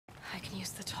use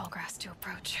the tall grass to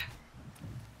approach.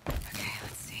 Okay,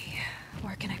 let's see.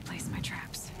 Where can I place my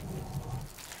traps?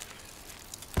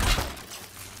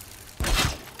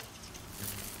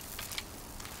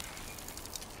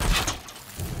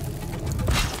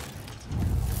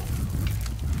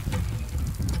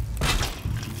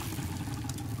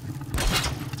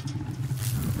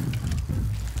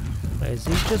 Is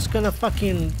he just gonna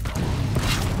fucking...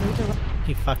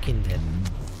 He fucking did.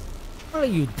 What are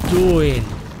you doing?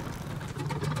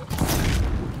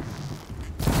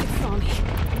 It's on me. I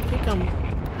think I'm...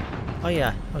 Oh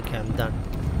yeah, okay, I'm done.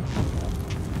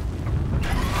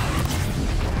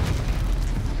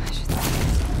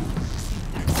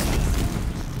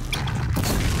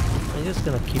 I'm just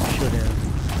gonna keep shooting him.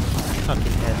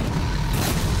 Fucking head.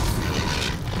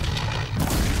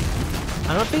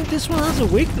 I don't think this one has a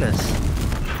weakness.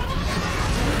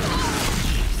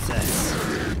 Jesus.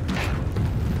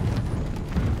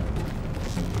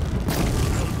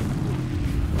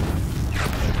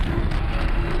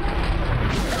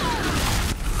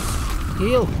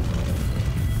 Heal.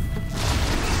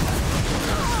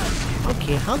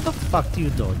 Okay, how the fuck do you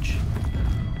dodge?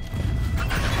 I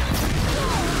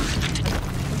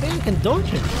think you can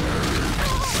dodge it.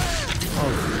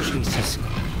 Oh, Jesus.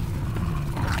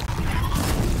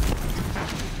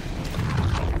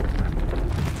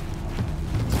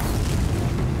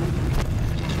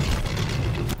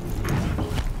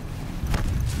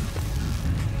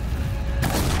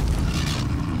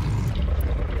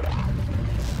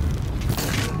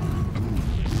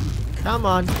 Come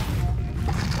on.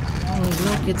 Oh,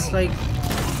 look, it's like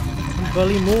you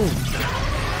barely move.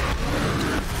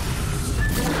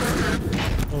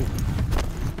 Oh.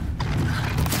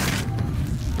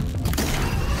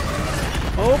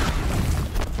 Oh.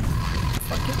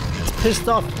 Fuck it. It's pissed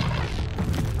off.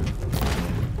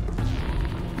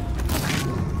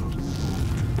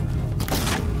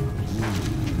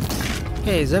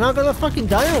 Okay, is it not gonna fucking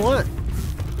die or what?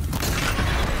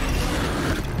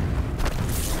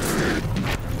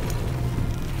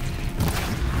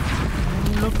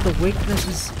 Look, the weakness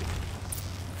is...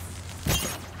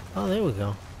 Oh, there we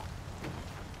go.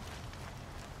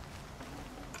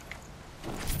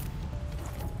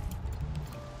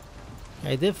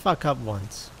 I did fuck up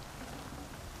once.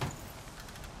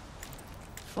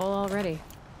 Full already.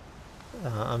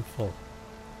 I'm full.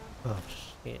 Oh,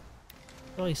 shit.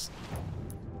 How do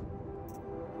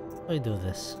I do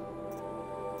this?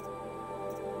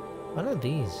 What are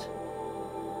these?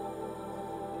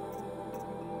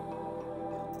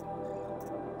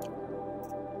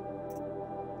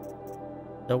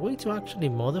 The way to actually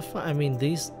modify, I mean,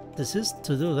 this is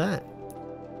to do that.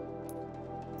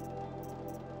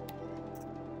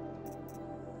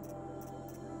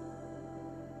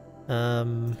 I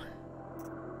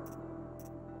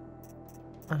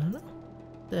don't know.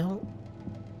 The hell?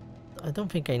 I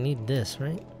don't think I need this,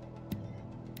 right?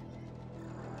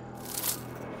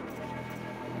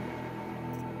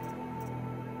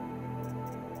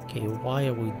 Okay,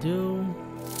 wire we do.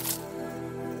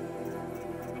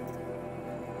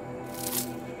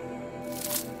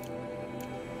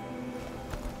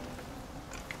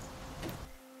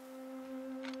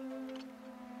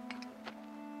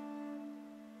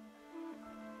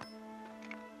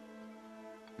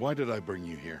 Why did I bring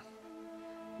you here?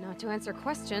 Not to answer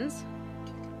questions.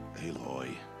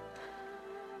 Aloy.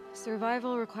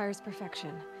 Survival requires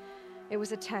perfection. It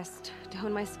was a test to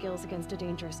hone my skills against a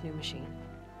dangerous new machine.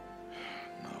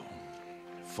 No.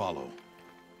 Follow.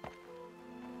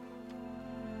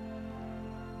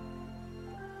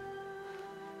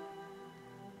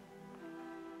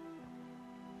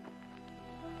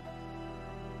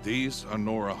 These are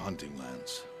Nora hunting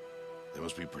lands. They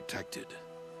must be protected.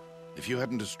 If you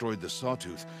hadn't destroyed the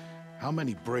Sawtooth, how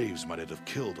many Braves might it have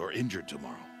killed or injured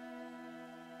tomorrow?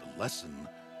 The lesson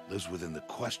lives within the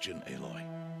question, Aloy.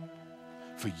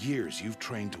 For years, you've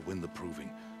trained to win the Proving,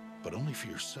 but only for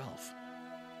yourself.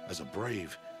 As a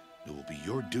Brave, it will be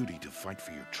your duty to fight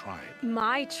for your tribe.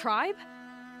 My tribe?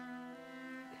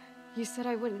 You said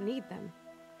I wouldn't need them.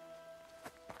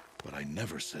 But I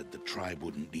never said the tribe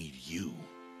wouldn't need you.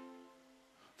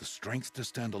 The strength to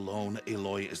stand alone,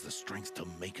 Aloy, is the strength to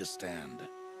make a stand.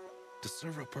 To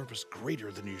serve a purpose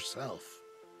greater than yourself.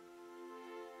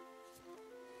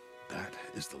 That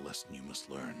is the lesson you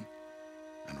must learn.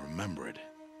 And remember it.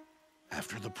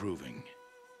 After the Proving.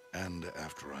 And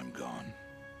after I'm gone.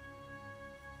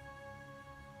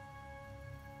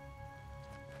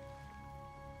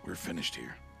 We're finished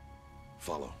here.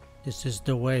 Follow. This is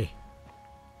the way.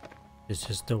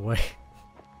 This is the way.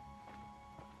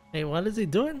 Hey, what is he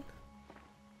doing?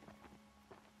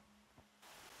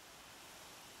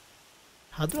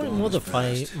 How do I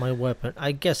modify my weapon?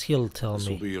 I guess he'll tell This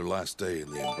will me. be your last day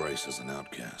in the Embrace as an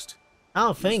outcast. Oh,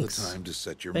 Use thanks. the time to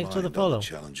set your Thanks for mind the on follow. the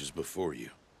challenges before you.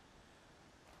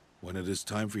 When it is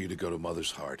time for you to go to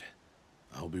Mother's Heart,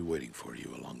 I'll be waiting for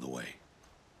you along the way.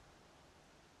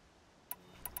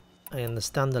 I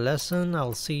understand the lesson.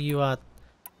 I'll see you at...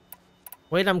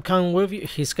 Wait, I'm coming with you.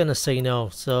 He's gonna say no,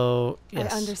 so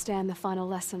yes. I understand the final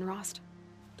lesson, Rost.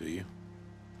 Do you?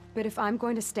 But if I'm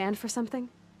going to stand for something,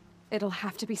 it'll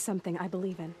have to be something I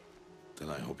believe in. Then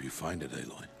I hope you find it,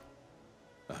 Aloy.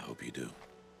 I hope you do.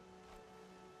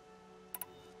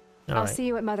 I'll see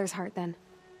you at Mother's Heart then.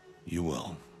 You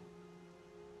will.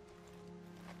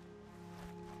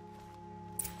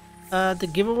 The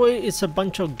giveaway is a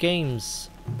bunch of games.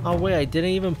 Oh wait, I didn't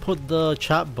even put the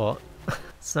chat bot.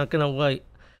 It's not gonna wait.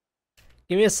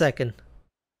 Give me a second.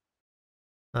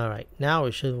 Alright, now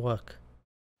it should work.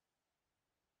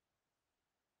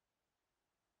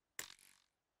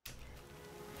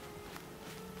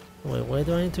 Wait, where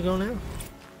do I need to go now?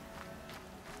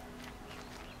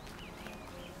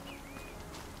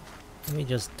 Let me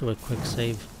just do a quick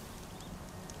save.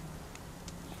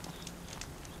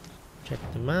 Check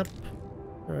the map.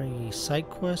 Are there any side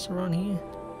quests around here?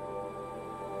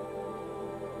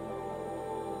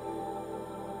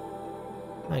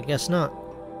 I guess not.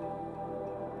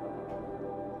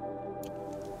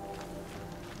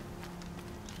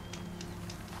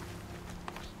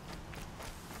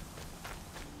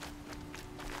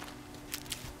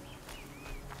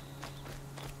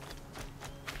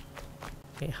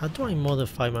 Okay, how do I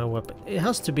modify my weapon? It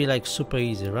has to be like super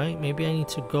easy, right? Maybe I need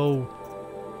to go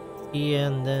here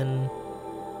and then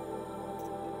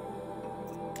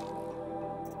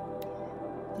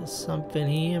there's something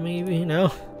here, maybe,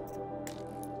 no?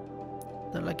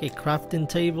 Is that like a crafting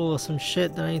table or some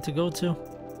shit that I need to go to?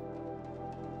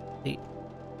 The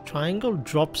triangle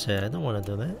drops here. I don't want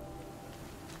to do that.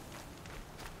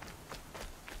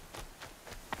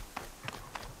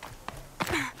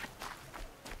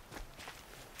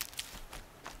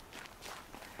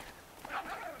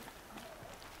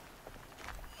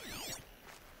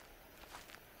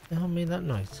 The hell made that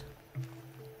noise?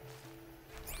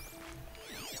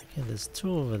 Okay, there's two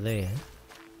over there.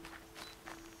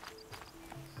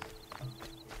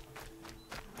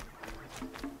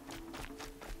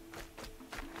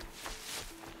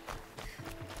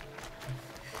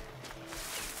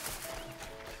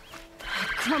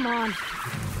 Come on.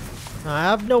 I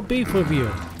have no beef with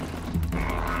you.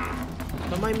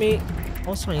 Don't mind me.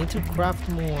 Also, I need to craft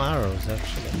more arrows,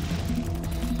 actually.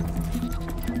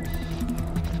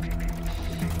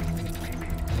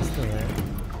 Still there.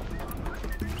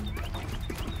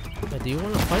 Wait, do you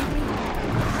want to fight me?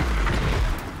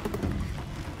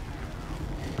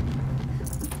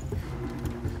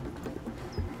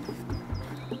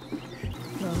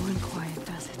 Low and quiet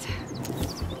does it.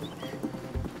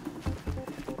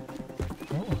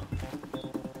 Oh.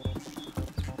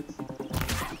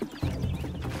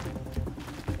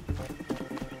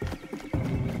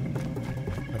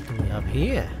 What do we have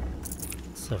here?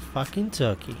 It's a fucking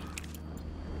turkey.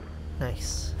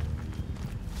 Nice.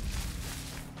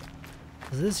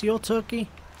 Is this your turkey?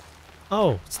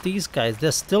 Oh, it's these guys.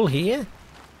 They're still here?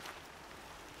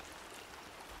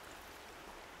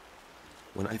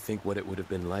 When I think what it would have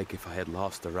been like if I had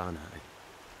lost Arana,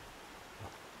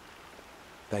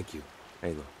 Thank you,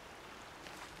 Aloy.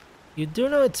 You do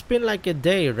know it's been like a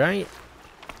day, right?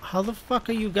 How the fuck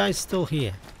are you guys still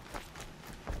here?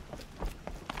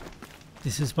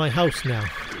 This is my house now.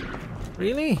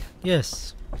 Really?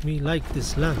 Yes, we like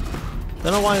this land.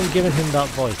 Don't know why I'm giving him that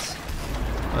voice.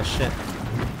 Oh shit.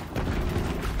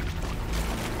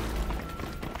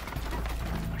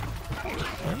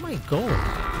 Where am I going?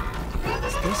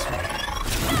 It's this way.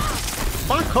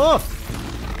 Fuck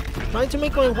off! I'm trying to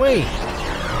make my way.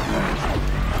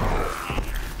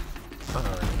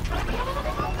 Alright.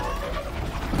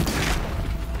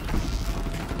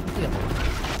 Yeah.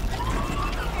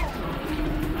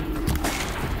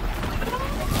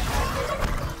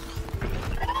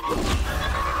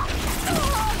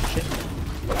 Shit.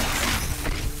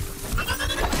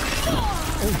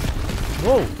 Oh.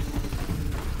 Whoa!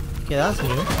 Okay, that's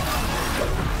new.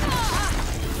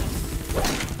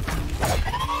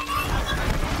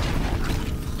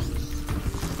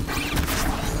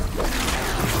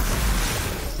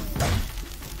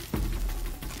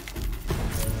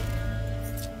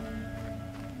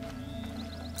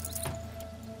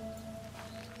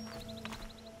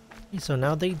 So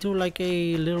now they do like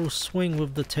a little swing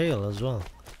with the tail as well.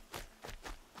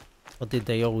 Or did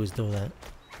they always do that?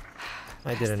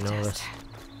 I didn't notice.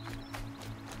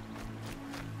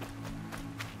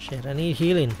 Shit, I need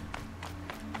healing.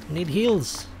 Need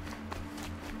heals.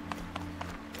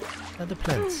 Other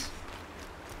plants.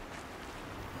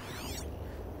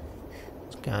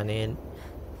 Scan in.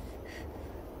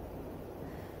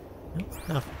 Nope,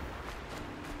 nothing.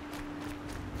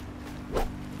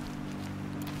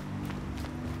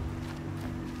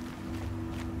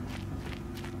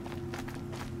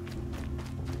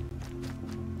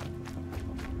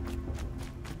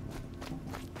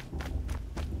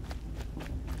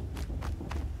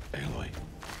 Aloy.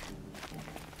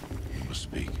 You must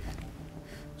speak.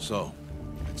 So,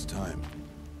 it's time.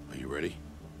 Are you ready?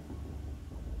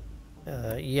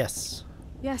 Yes.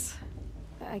 Yes,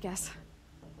 I guess.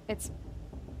 It's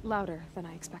louder than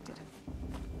I expected.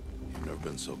 You've never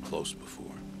been so close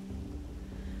before.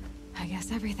 I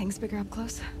guess everything's bigger up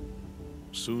close.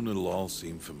 Soon it'll all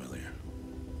seem familiar.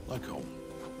 Like home.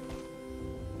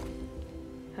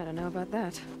 I don't know about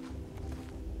that.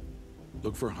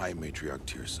 Look for High Matriarch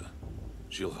Tirsa.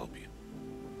 She'll help you.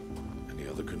 Any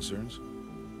other concerns?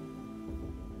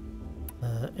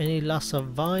 Any loss of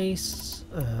vice?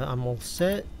 I'm all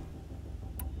set.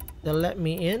 They'll let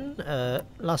me in.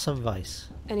 Loss of vice.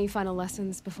 Any final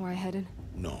lessons before I head in?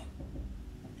 No.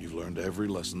 You've learned every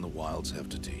lesson the Wilds have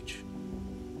to teach.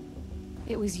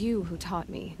 It was you who taught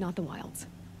me, not the Wilds.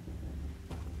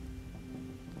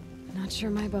 Not sure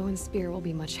my bow and spear will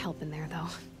be much help in there, though.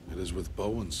 It is with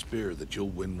bow and spear that you'll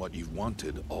win what you've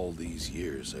wanted all these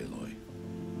years, Aloy.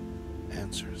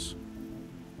 Answers.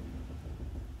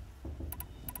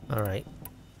 Alright.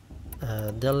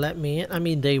 They'll let me in. I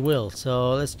mean, they will,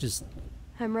 so let's just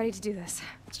I'm ready to do this.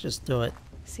 do it.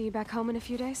 See you back home in a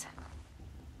few days?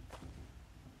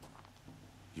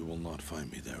 You will not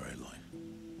find me there, Aloy.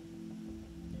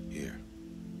 Here.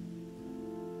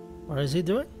 What is he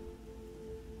doing?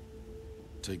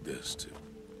 Take this, too.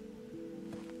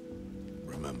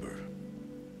 Remember.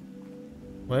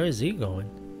 Where is he going?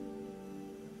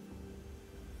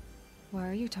 Why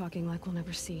are you talking like we'll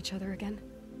never see each other again?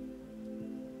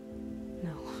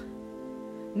 No.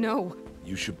 No!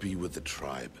 You should be with the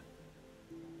tribe.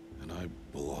 And I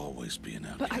will always be an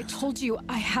outcast. But I told you,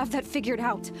 I have that figured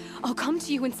out. I'll come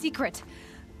to you in secret.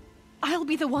 I'll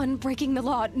be the one breaking the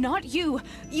law, not you.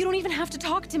 You don't even have to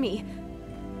talk to me.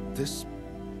 This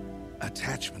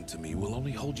attachment to me will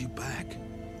only hold you back.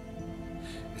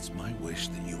 It's my wish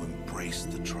that you embrace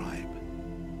the tribe.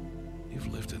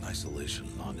 You've lived in isolation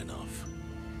long enough.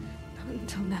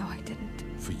 Until now, I didn't.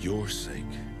 For your sake,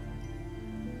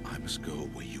 I must go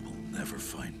where you will never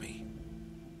find me.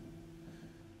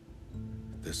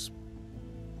 This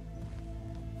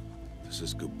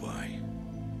is goodbye.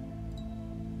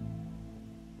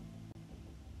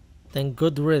 Then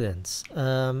good riddance.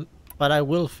 But I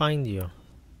will find you.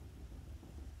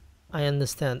 I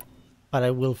understand. But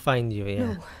I will find you,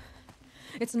 yeah. No,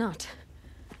 it's not.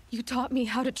 You taught me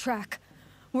how to track.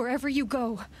 Wherever you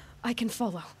go, I can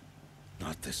follow.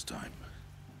 Not this time.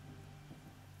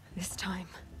 This time.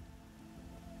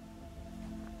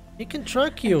 He can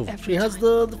track you. She has time.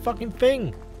 the fucking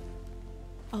thing.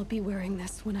 I'll be wearing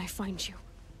this when I find you.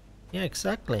 Yeah,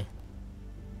 exactly.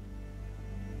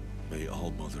 May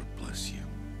All Mother bless you,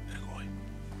 Aloy.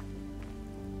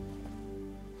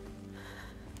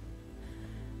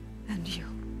 And you.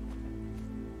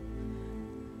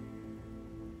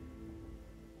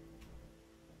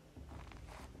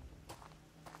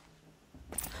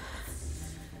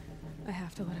 I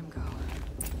have to let him go.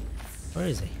 Where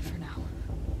is he? For now.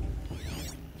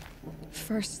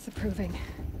 First, the proving.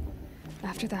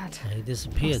 After that, He we'll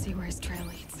disappeared. see where his trail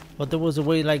leads. But there was a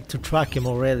way like to track him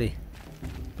already.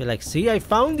 Be like, see, I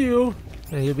found you.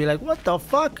 And he'll be like, what the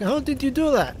fuck? How did you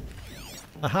do that?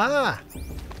 Aha!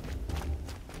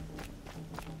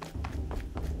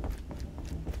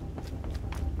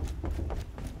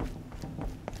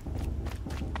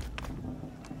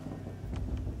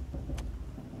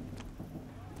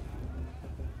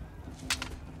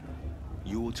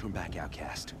 You will turn back,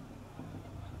 outcast.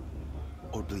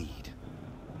 Or bleed.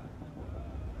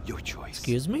 Your choice.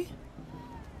 Excuse me?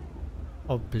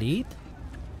 Or bleed?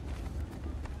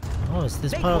 Oh, is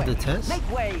this part of the test? Make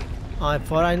way! Oh, I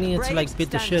thought I needed to like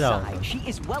beat the shit out of him. She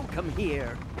is welcome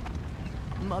here.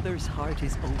 Mother's heart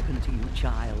is open to you,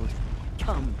 child.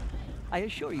 Come. I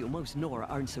assure you, most Nora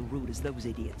aren't so rude as those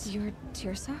idiots. You're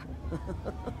Tirsa?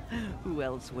 Who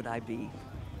else would I be?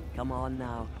 Come on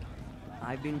now.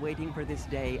 I've been waiting for this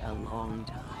day a long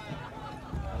time.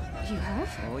 You have?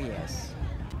 Oh, yes.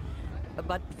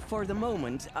 But for the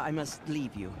moment, I must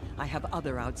leave you. I have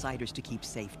other outsiders to keep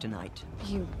safe tonight.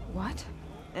 You what?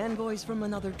 Envoys from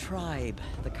another tribe,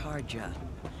 the Karja.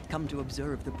 Come to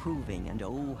observe the proving, and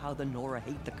oh, how the Nora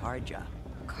hate the Karja.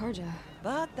 Karja.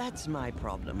 But that's my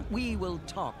problem. We will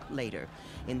talk later.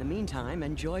 In the meantime,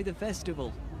 enjoy the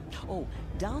festival. Oh,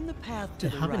 down the path to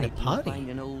They're the having a right, you'll party. find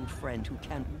an old friend who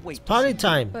can't wait It's party to see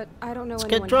you. time. But I don't know Let's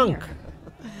anyone get drunk.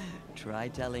 here. Try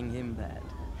telling him that.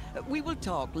 We will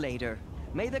talk later.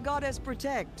 May the goddess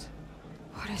protect.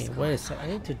 What is Okay, going wait a sec. I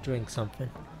need to drink something.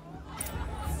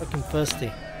 Fucking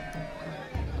thirsty.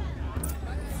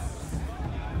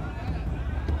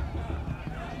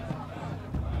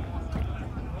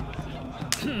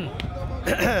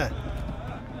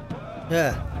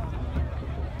 Yeah.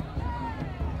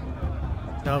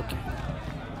 Okay.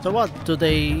 So what? Are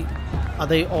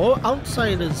they all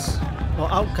outsiders or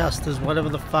outcasters, whatever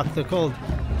the fuck they're called?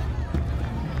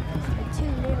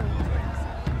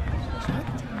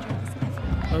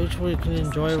 Which we can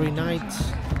enjoy every night.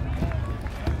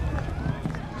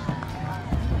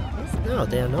 No,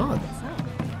 they're not.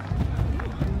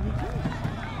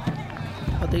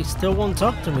 But they still won't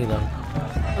talk to me though.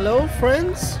 Hello,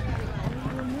 friends?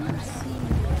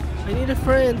 I need a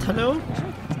friend, hello?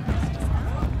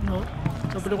 No,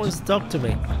 nobody wants to talk to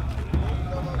me.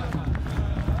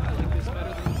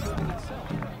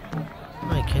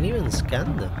 I can't even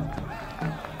scan them.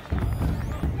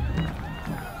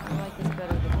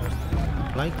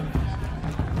 Like,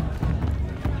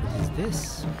 what is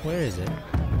this? Where is it?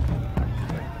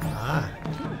 Ah.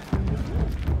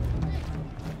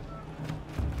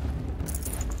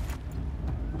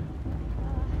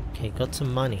 Okay, got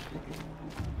some money.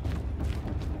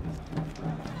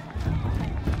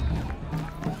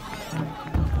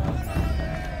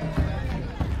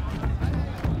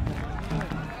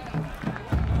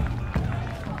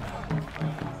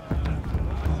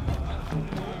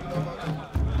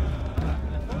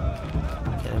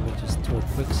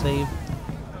 Quick save.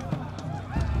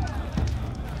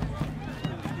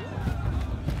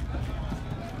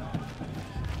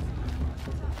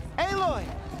 Aloy!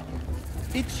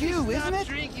 It's you, isn't it?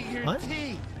 Drinking your What?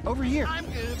 tea. Over here. I'm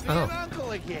gonna be Oh. an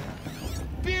uncle again.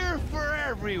 Beer for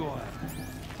everyone.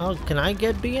 Oh, can I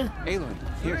get beer? Aloy,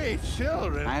 here. 3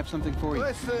 children. I have something for you.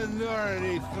 What's the Nora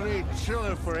need 3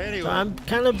 children for anyone? So I'm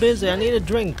kind of busy. I need a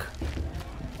drink.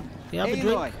 Do you have a Aloy,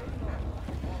 drink?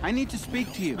 I need to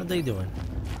speak to you. How they doing?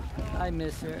 I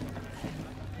miss her.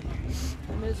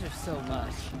 I miss her so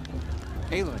much.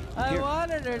 Aloy, I here.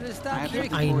 wanted her to I stop have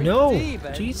drinking I something for you. know. tea,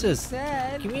 but Jesus. she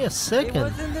said Give me a it second.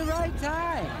 wasn't the right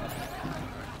time.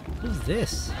 Who's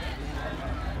this?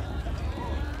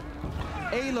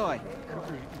 Aloy,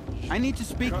 I need to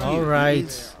speak to you. All right.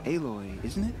 It's Aloy,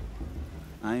 isn't it?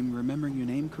 I'm remembering your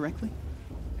name correctly?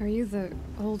 Are you the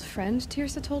old friend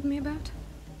Tirsa told me about?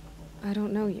 I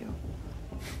don't know you.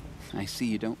 I see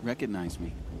you don't recognize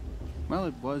me. Well,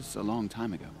 it was a long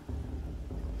time ago.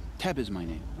 Teb is my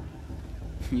name.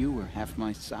 You were half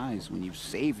my size when you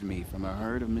saved me from a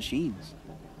herd of machines.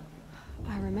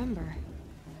 I remember.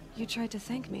 You tried to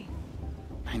thank me.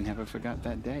 I never forgot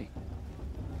that day.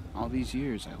 All these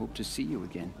years, I hope to see you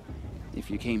again, if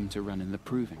you came to run in the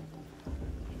Proving.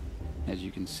 As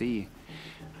you can see,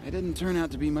 I didn't turn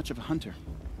out to be much of a hunter.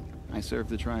 I served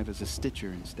the tribe as a stitcher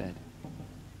instead,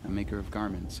 a maker of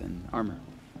garments and armor.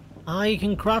 Ah, you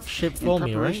can craft shit for In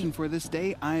me, preparation right? for this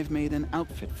day, I've made an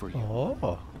outfit for you.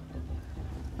 Oh.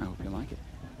 I hope you like it.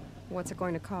 What's it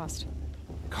going to cost?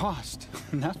 Cost?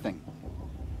 Nothing.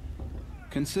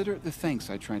 Consider it the thanks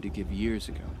I tried to give years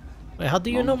ago. Wait, how do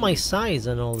you know my size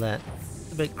and all that?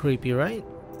 It's a bit creepy, right?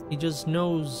 He just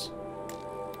knows.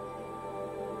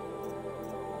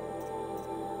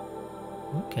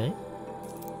 Okay.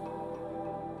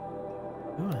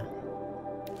 Sure.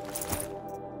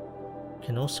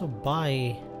 Can also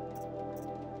buy.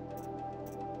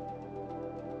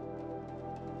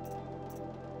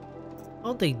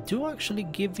 Oh, they do actually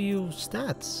give you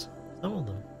stats. Some of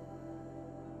them.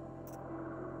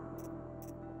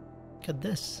 Look at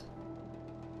this.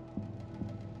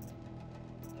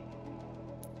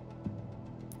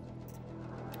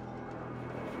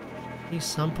 These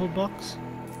sample box?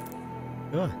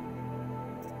 Sure.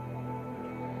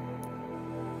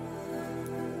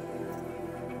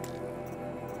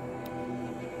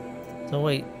 So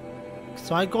wait,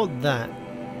 so I got that.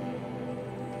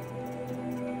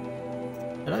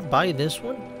 Did I buy this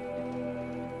one?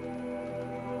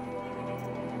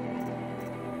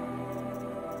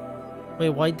 Wait,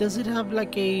 why does it have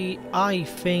like a eye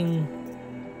thing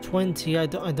 20? I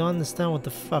don't understand what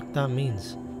the fuck that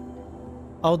means.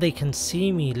 Oh, they can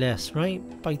see me less, right?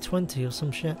 By 20 or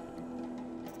some shit.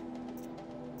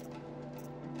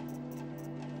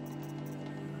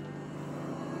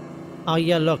 Oh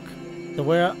yeah, look. They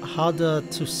were harder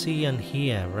to see and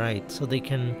hear, right? So they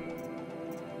can...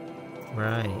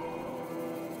 Right.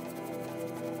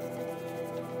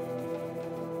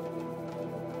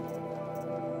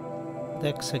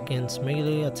 Dex against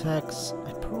melee attacks.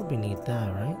 I probably need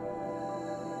that, right?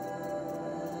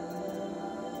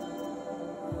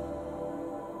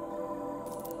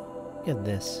 Get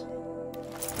this.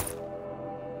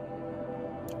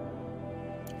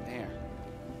 There.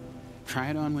 Try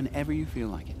it on whenever you feel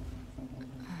like it.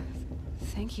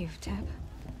 Thank you, Teb.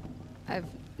 I've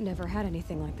never had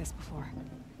anything like this before.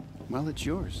 Well, it's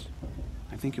yours.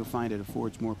 I think you'll find it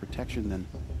affords more protection than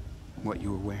what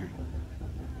you were wearing.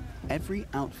 Every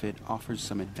outfit offers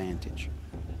some advantage.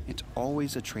 It's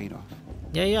always a trade-off.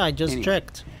 Yeah, I just Anyway,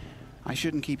 checked. I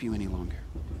shouldn't keep you any longer.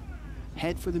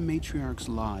 Head for the Matriarch's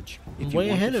Lodge if you Way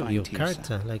want ahead to of find your Tirsa.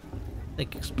 character. Like You'll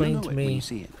explain know to it when me. you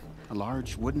see it. A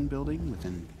large wooden building with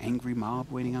an angry mob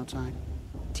waiting outside.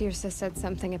 Tirsa said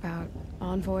something about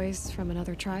envoys from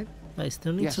another tribe. I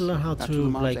still need Yes, to learn how that's to what the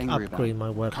mob's like angry upgrade about. my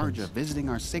weapons. Karja visiting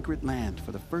our sacred land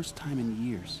for the first time in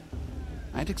years.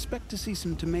 I'd expect to see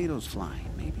some tomatoes fly,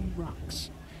 maybe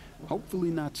rocks. Hopefully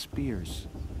not spears.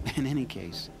 In any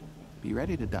case, be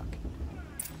ready to duck.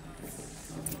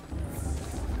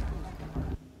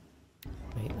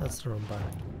 Wait, that's the wrong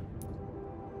button.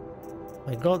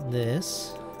 I got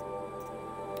this.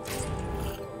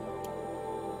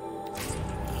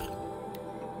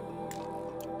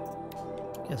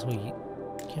 Guess we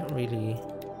can't really...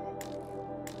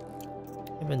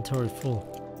 Inventory full.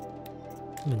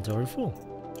 Inventory full.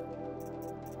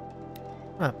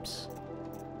 Perhaps.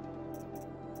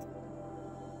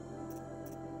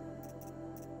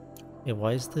 Yeah,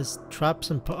 why is this traps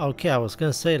and okay, I was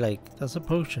gonna say like that's a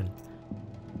potion.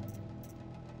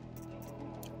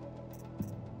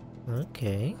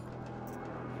 Okay.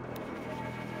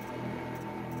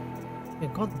 I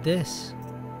got this.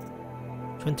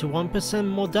 21%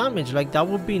 more damage, like that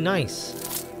would be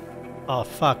nice. Oh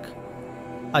fuck.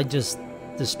 I just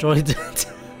destroyed it.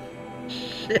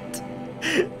 Shit.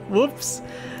 Whoops.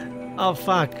 Oh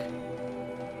fuck.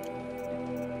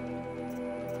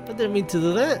 I didn't mean to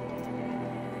do that.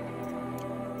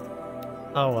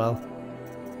 Oh well.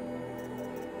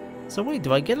 So wait,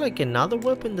 do I get like another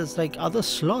weapon? There's like other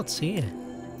slots here.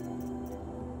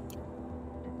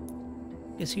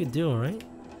 Guess you do, right?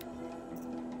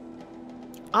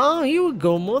 Oh, here we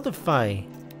go, modify.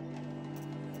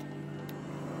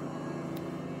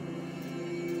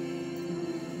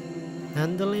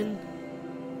 Handling.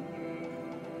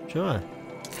 Sure.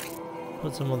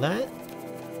 Put some of that.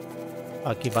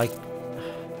 Fuck, if I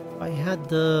had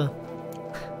the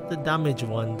damage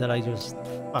one that I just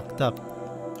fucked up.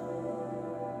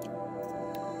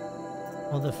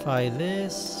 Modify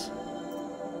this.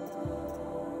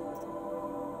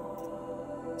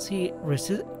 See,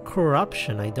 resist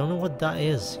corruption. I don't know what that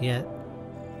is yet.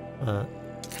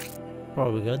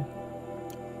 Probably good.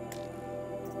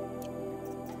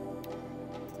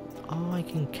 Oh, I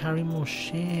can carry more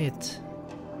shit.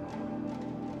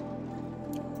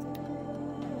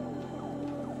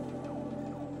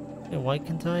 Yeah, why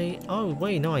can't I? Oh,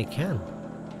 wait, no, I can.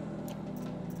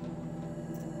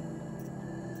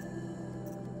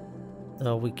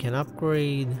 We can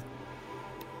upgrade.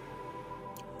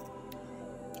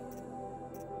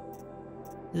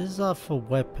 These are for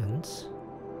weapons.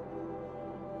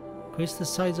 Increase the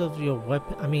size of your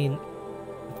weapon. I mean,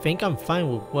 I think I'm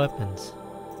fine with weapons.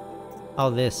 Oh,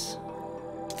 this.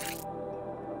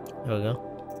 There we go.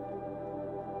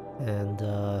 And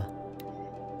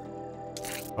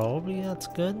probably that's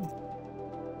good.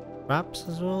 Wraps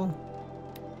as well.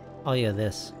 Oh yeah,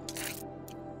 this.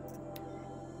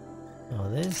 Oh,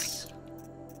 this.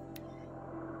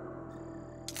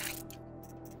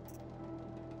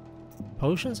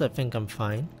 Potions, I think I'm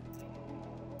fine.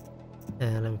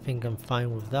 And I think I'm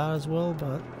fine with that as well,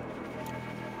 but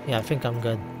yeah, I think I'm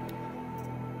good.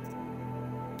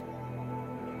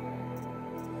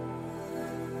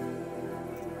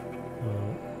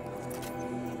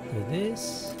 Do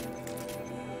this.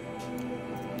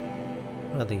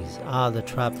 What are these? Ah, the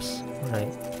traps.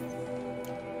 Right.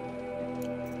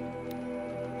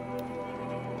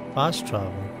 Fast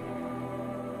travel.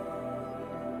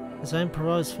 Design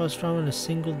provides fast travel in a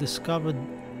single discovered.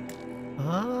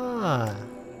 Ah.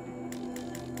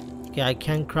 Okay, I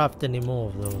can't craft any more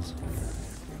of those.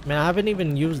 I mean, I haven't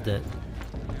even used it.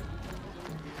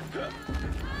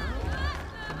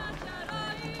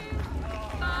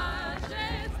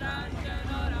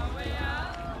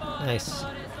 Nice.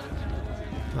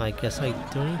 I guess I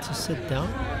do need to sit down.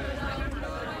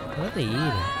 What are they eating?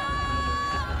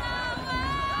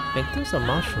 I think those are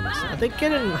mushrooms. Are they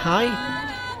getting high?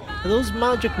 Are those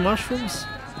magic mushrooms?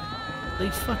 Are they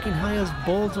fucking high as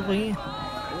balls over here?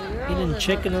 Eating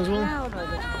chicken as well?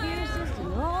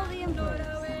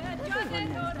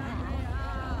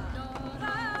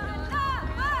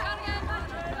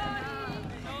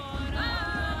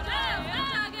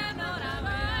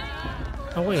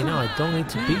 Oh wait, no, I don't need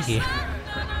to be here.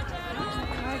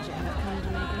 Karja have come to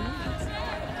make amends.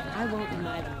 I won't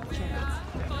deny them a chance.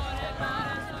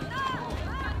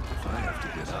 I have to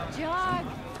get out.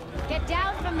 John, get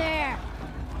down from there.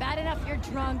 Bad enough you're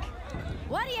drunk.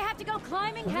 Why do you have to go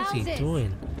climbing What is houses? he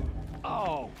doing?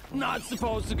 Oh, not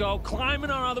supposed to go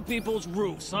climbing on other people's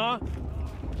roofs, huh?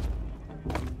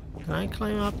 Can I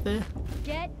climb up there?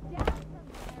 Get down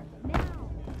from there now.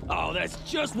 Oh, that's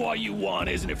just what you want,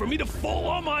 isn't it? For me to fall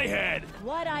on my head.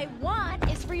 What I want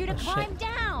is for you to Oh, shit. climb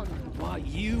down. What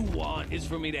you want is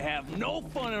for me to have no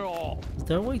fun at all. Is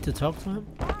there a way to talk to him?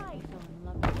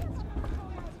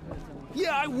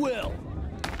 Yeah, I will.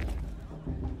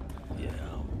 Yeah,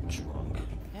 I'm drunk.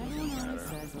 Everyone always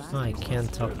says last I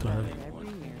can't talk to him. every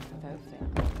year without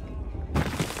fail.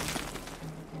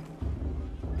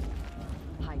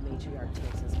 High matriarch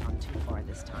takes us gone too far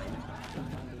this time.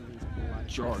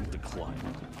 Jarg the Climber.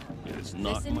 It is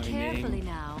not Listen my carefully name,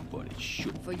 now, but it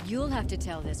should. for you'll have to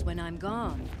tell this when I'm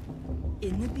gone.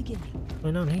 In the beginning, What's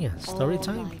going on here? Story all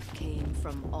time? life came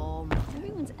from all mother.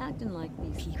 Everyone's acting like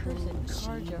these People, cursed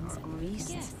Karja machines, are.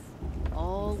 beasts,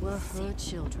 all were her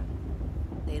children.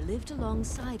 They lived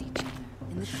alongside each other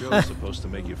in the Show's supposed to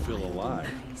make you feel alive,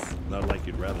 not like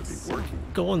you'd rather be working.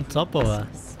 Go on top of her.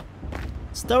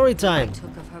 Story time!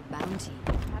 took of her bounty.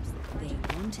 They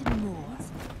wanted more.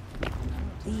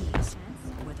 These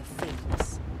were the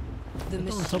faithless. The Go on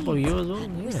machines top of you as well?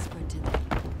 had Yeah. whispered to them,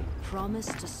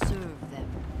 promised to serve them,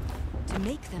 to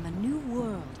make them a new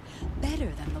world,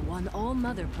 better than the one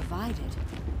All-Mother provided.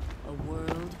 A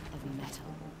world of metal.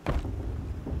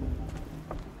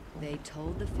 They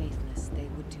told the faithless they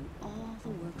would do all the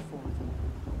work for them.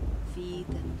 Feed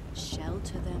them,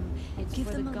 shelter them, give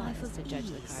them a life of to judge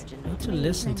the ease. Karja. I need to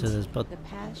listen to this, but The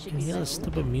past I should can be hear the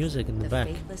settled. stupid music in the The back.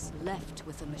 faithless left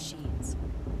with the machines.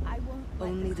 I won't let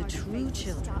Only the Karja true faithless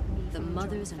children, stop me the from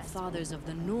mothers enjoying and the fathers of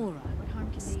the festival. Nora, What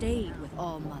harm can they do stayed now? with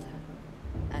All-Mother.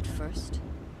 At first,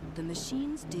 the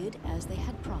machines did as they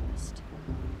had promised.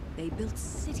 They built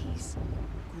cities,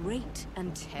 great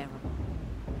and terrible.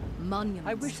 Monuments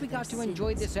I wish we their got to enjoy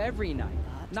sins. this every night,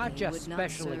 But not they just would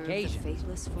special serve the occasions.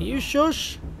 faithless for Are you long.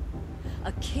 shush?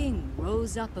 A king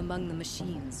rose up among the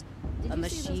machines. Did A you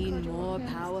see those machine Karja more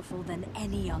warpaths? powerful than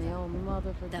any other. The old mother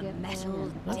The forget metal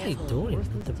What are they devil. doing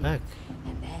at the back?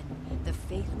 And then the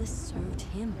faithless served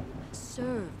him,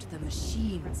 served the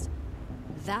machines.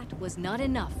 That was not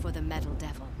enough for the metal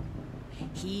devil.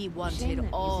 He wanted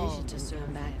all to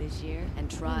serve back him, this year. and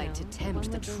tried to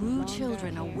tempt the true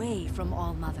children away from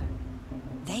All-Mother.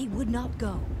 They would not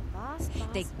go.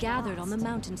 They gathered on the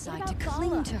mountainside to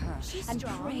cling to her and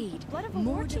prayed,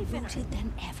 more devoted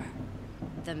than ever.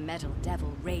 The metal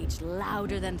devil raged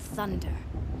louder than thunder.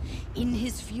 In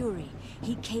his fury,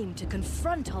 he came to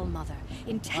confront All-Mother,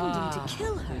 intending to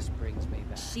kill her. This brings me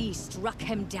back. She struck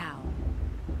him down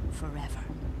forever,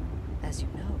 as you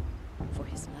know, for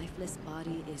his lifeless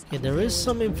body is Yeah, there is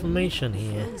some information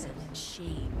here. frozen in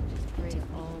shame. Defeat.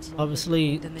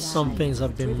 Obviously, The some machines things were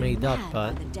have been driven made up, mad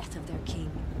but by the death of their king,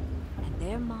 and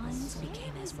their minds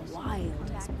became as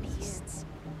wild as beasts.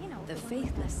 The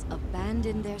faithless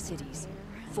abandoned their cities,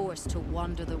 forced to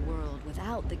wander the world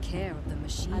without the care of the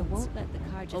machines. I won't let the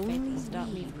Karja Only faithless stop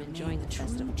me from we enjoying remain the true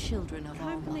festival. children of What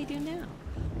harm can they do All-Mother. now?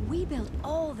 We built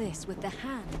all this with the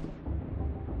hand.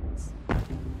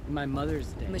 My Mother's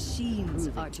Day. Machines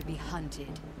Proving. are to be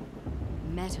hunted.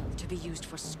 Metal to be used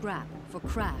for scrap, for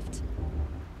craft.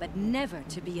 But never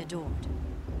to be adored.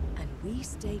 And we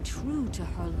stay true to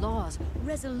her laws,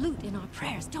 resolute in our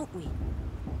prayers, don't we?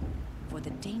 For the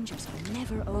dangers are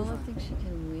never Oh, over. I think she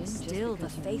can win. just Still, the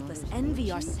because her faithless mother's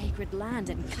envy our virtue. sacred land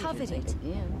and She can covet take it.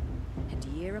 again. And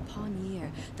year upon year,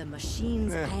 the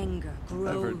machine's anger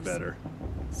grows. I've heard better.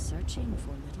 Searching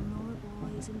for little Nora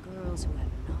boys and girls who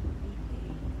have not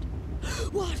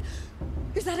behaved. What?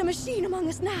 Is that a machine among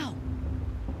us now?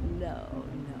 No,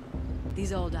 no.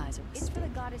 These old eyes are It's for the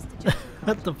mistaken. goddess to judge the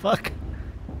what the fuck?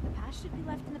 The past should be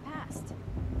left in the past.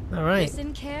 Alright.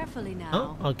 Listen carefully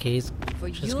now. Oh, okay, he's For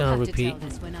just you'll gonna have repeat. to tell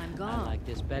this when I'm I gone. like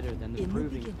this better than the In the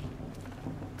proving. beginning,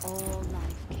 all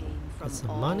life came from Got some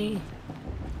all money.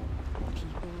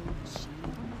 people, machines.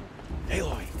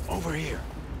 Aloy, over here.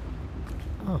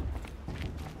 Oh,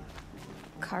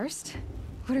 Karst?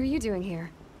 What are you doing here?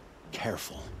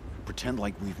 Careful. Pretend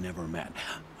like we've never met.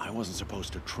 I wasn't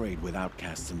supposed to trade with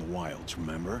outcasts in the wilds,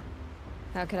 remember?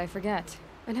 How could I forget?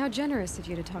 And how generous of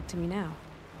you to talk to me now.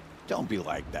 Don't be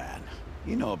like that.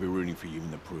 You know I'll be rooting for you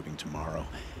in the proving tomorrow.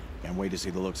 Can't wait to see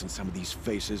the looks on some of these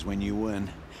faces when you win.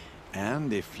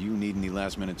 And if you need any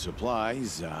last-minute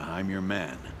supplies, I'm your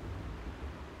man.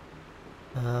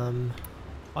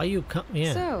 are you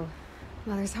yeah. So,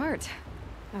 Mother's Heart.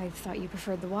 I thought you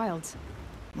preferred the wilds.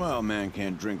 Well, man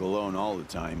can't drink alone all the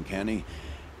time, can he?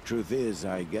 Truth is,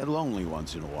 I get lonely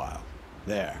once in a while.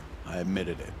 There, I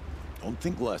admitted it. Don't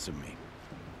think less of me.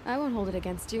 I won't hold it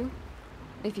against you,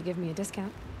 if you give me a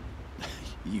discount.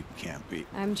 You can't be.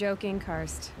 I'm joking,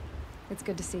 Karst. It's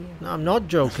good to see you. No, I'm not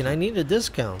joking. I need a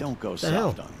discount. Don't go the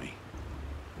soft hell? on me.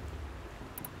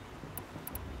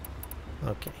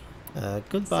 Okay.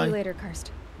 Goodbye. See you later,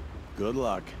 Karst. Good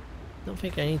luck. Don't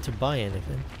think I need to buy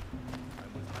anything.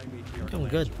 I'm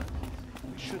good.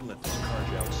 We shouldn't let these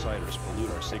Karja outsiders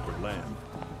pollute our sacred land.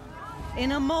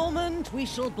 In a moment, we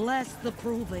shall bless the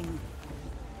proving.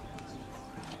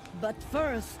 But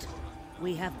first,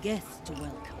 we have guests to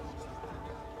welcome.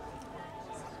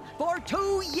 For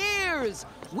 2 years,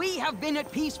 we have been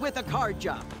at peace with the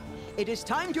Karja. It is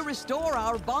time to restore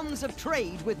our bonds of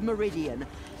trade with Meridian.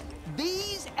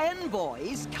 These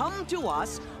envoys come to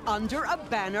us under a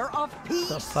banner of peace.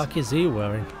 What the fuck is he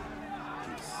wearing?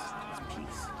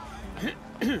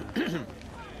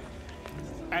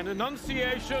 An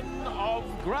enunciation of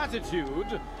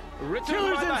gratitude written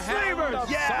Killers by the and hand slavers!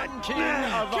 of Yeah! Sun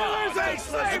King of Killers Art. and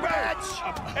slavers!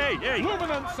 Hey!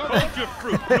 Luminance of Hold your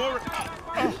fruit,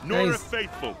 Nora Nice.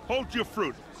 Faithful. Hold your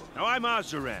fruit. Now I'm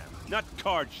Azaram, not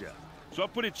Karja, so I'll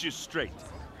put it to you straight.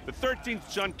 The 13th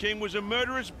Sun King was a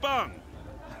murderous bung.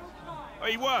 Oh,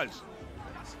 he was.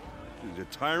 He was a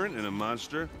tyrant and a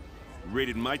monster.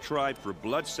 Raided my tribe for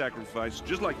blood sacrifice,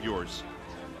 just like yours.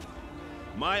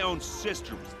 My own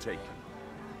sister was taken.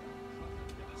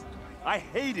 I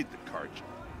hated the Karja.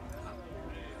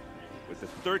 But the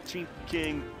 13th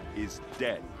king is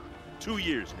dead. 2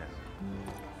 years now.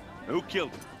 Now, who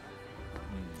killed him?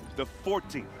 The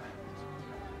 14th.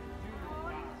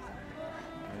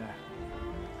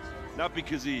 Not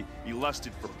because he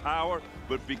lusted for power,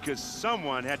 but because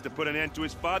someone had to put an end to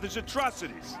his father's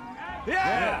atrocities.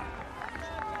 Yeah!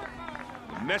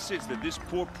 The message that this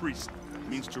poor priest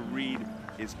means to read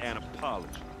is an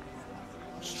apology.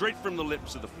 Straight from the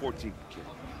lips of the 14th king.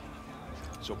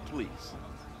 So please,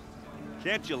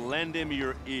 can't you lend him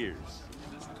your ears?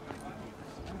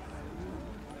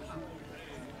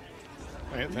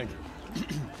 Thank you.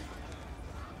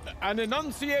 An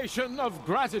enunciation of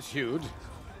gratitude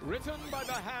written by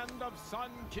the hand of Sun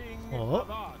King Oh.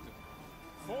 of Art.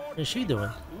 What is she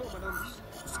doing? Luminance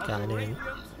Scanning. of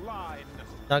radiant line.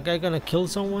 That guy gonna kill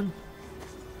someone?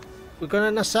 We got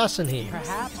an assassin here.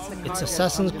 Perhaps the It's Karja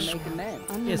Assassin's. come to make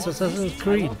amends. It's Assassin's I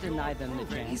Creed. won't deny them the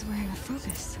chance. He's wearing a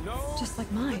focus, just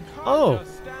like mine. Oh,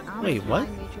 wait, what?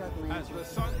 As the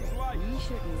sun's light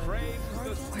frames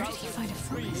the Where did he find a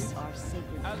focus?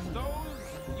 As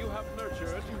those you have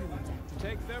nurtured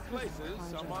take their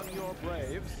places among your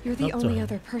braves. You're the Up to only him.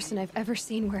 other person I've ever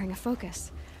seen wearing a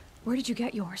focus. Where did you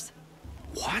get yours?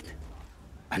 What?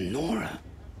 A Nora?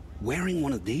 Wearing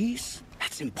one of these?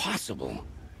 That's impossible.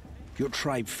 Your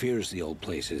tribe fears the old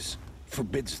places,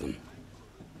 forbids them.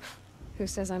 Who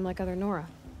says I'm like other Nora?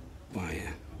 Why,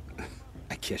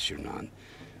 I guess you're not.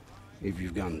 If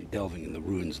you've gone delving in the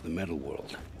ruins of the metal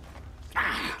world.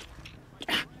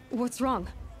 What's wrong?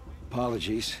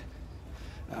 Apologies.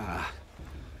 A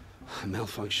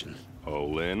malfunction. Oh,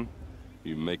 Lynn,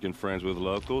 you making friends with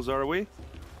locals, are we?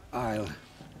 I'll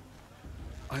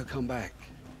come back.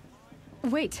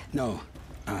 Wait. No,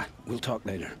 we'll talk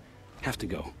later. Have to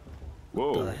go.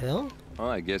 Whoa. The hell? Well,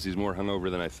 I guess he's more hungover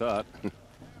than I thought.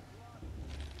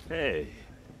 Hey,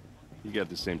 you got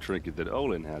the same trinket that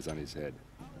Olin has on his head.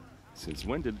 Since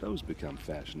when did those become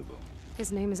fashionable?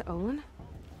 His name is Olin?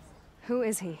 Who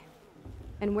is he?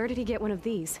 And where did he get one of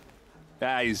these?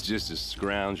 He's just a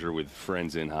scrounger with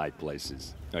friends in high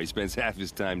places. He spends half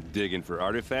his time digging for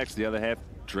artifacts, the other half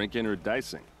drinking or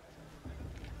dicing.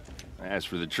 As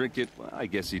for the trinket, well, I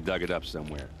guess he dug it up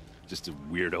somewhere. Just a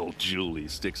weird old jewel he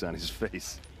sticks on his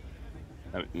face.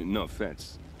 I mean, no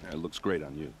offense. It looks great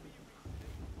on you.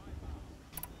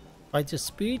 Fight your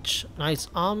speech. Nice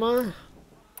armor.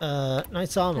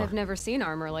 Nice armor. I've never seen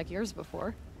armor like yours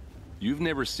before. You've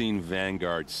never seen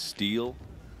Vanguard steel?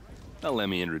 Well, let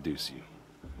me introduce you.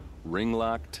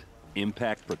 Ring-locked,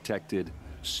 impact-protected,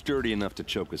 sturdy enough to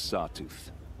choke a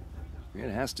sawtooth. It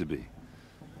has to be.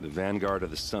 The Vanguard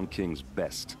of the Sun King's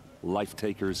best.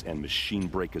 Life-takers and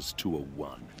machine-breakers to a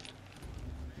one.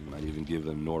 You might even give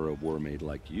a Nora warmaid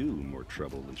like you more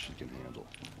trouble than she can handle.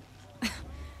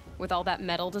 With all that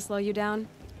metal to slow you down?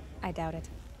 I doubt it.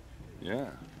 Yeah,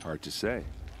 hard to say.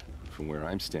 From where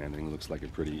I'm standing, looks like a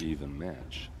pretty even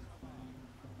match.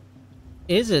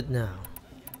 Is it now?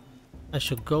 I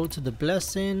should go to the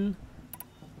blessing.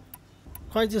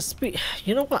 Quite just speak.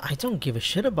 You know what? I don't give a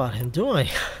shit about him, do I?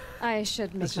 I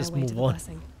should make Let's my just way move to the on.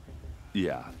 blessing.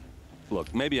 Yeah.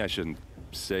 Look, maybe I shouldn't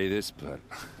say this, but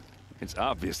it's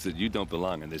obvious that you don't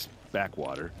belong in this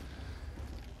backwater.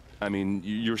 I mean,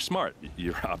 you're smart.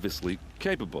 You're obviously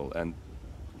capable, and,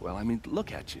 well, I mean,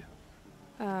 look at you.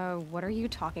 What are you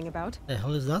talking about? The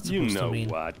hell is that supposed to mean? You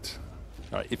know what?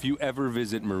 All right, if you ever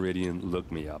visit Meridian,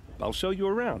 look me up. I'll show you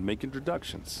around, make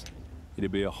introductions. It'll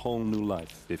be a whole new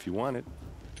life, if you want it.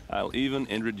 I'll even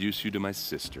introduce you to my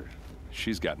sister.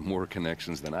 She's got more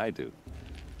connections than I do.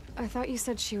 I thought you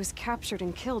said she was captured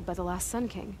and killed by the last Sun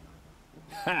King.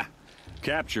 Ha!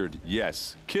 Captured,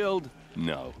 yes. Killed,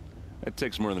 no. It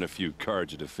takes more than a few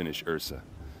Carja to finish Ursa.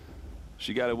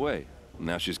 She got away.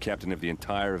 Now she's captain of the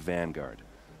entire Vanguard.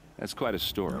 That's quite a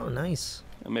story. Oh, nice.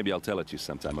 Maybe I'll tell it to you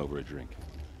sometime over a drink.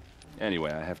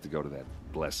 Anyway, I have to go to that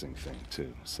blessing thing,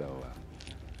 too. So,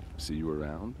 see you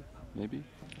around, maybe?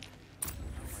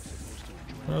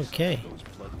 Okay.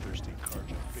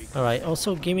 Alright,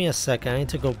 also give me a second. I need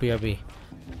to go BRB.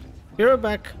 Be right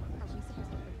back.